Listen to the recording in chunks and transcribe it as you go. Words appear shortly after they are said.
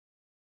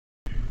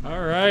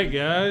Alright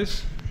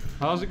guys,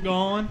 how's it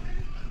going?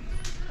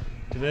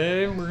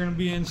 Today we're going to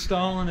be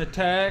installing a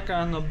tach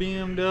on the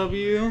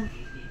BMW.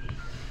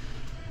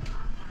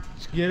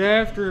 Let's get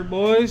after it,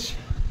 boys.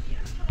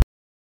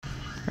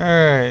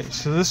 Alright,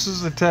 so this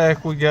is the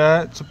tach we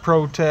got. It's a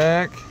Pro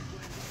tach.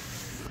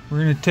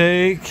 We're going to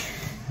take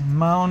and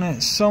mount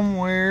it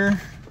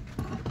somewhere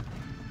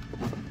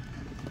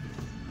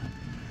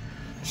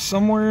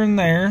in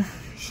there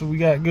so we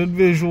got good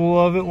visual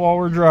of it while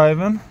we're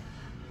driving.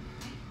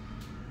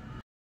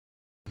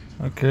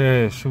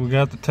 Okay, so we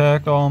got the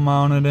tach all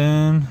mounted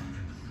in.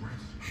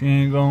 She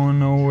ain't going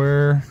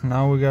nowhere.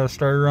 Now we gotta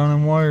start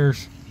running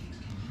wires.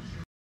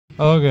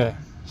 Okay,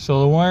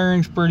 so the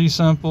wiring's pretty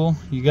simple.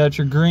 You got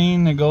your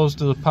green that goes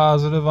to the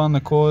positive on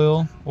the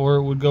coil, or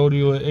it would go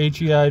to a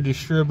HEI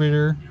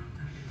distributor.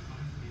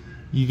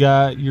 You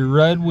got your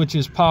red, which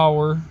is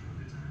power.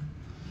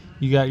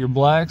 You got your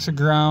black's a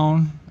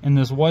ground, and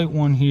this white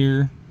one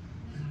here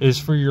is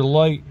for your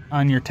light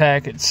on your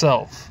tach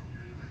itself.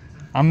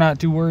 I'm not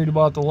too worried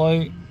about the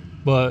light,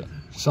 but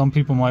some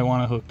people might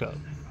want it hooked up.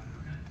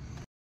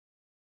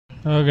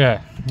 Okay,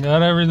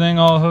 got everything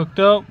all hooked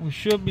up. We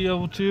should be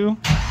able to.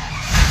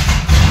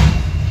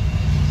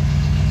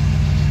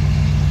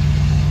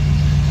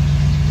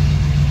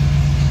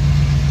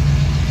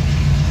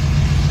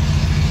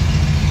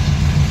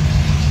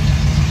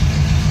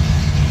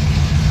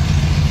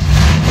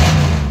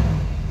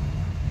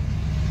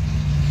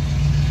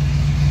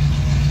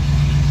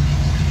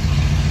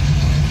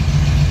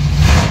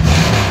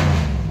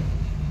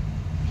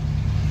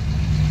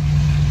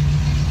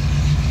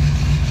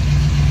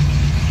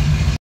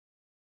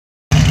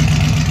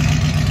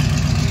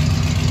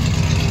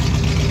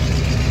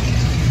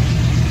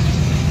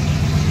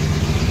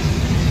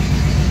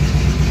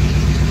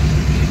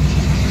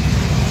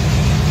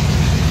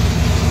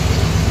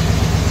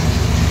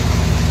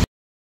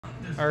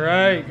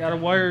 Alright, got it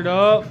wired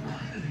up.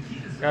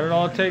 Got it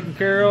all taken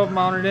care of,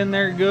 mounted in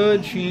there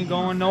good. She ain't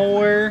going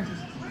nowhere.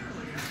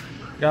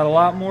 Got a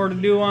lot more to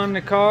do on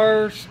the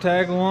cars.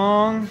 Tag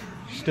along.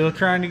 Still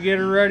trying to get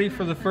her ready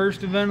for the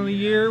first event of the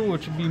year,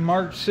 which will be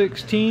March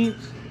 16th.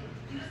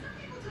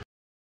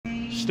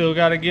 Still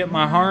got to get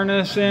my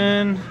harness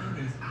in.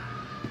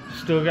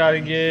 Still got to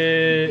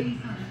get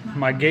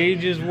my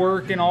gauges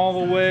working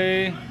all the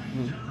way.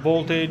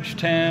 Voltage,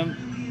 temp,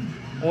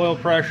 oil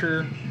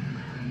pressure.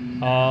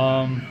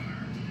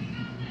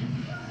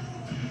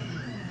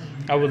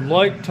 I would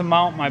like to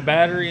mount my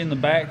battery in the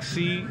back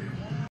seat,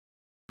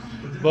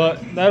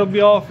 but that'll be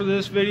all for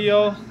this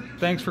video.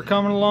 Thanks for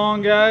coming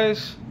along,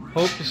 guys.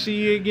 Hope to see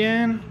you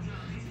again.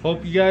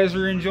 Hope you guys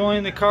are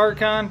enjoying the car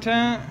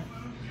content.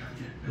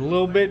 A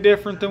little bit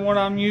different than what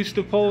I'm used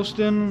to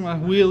posting, my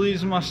wheelies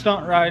and my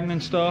stunt riding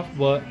and stuff,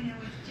 but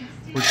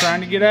we're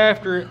trying to get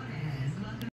after it.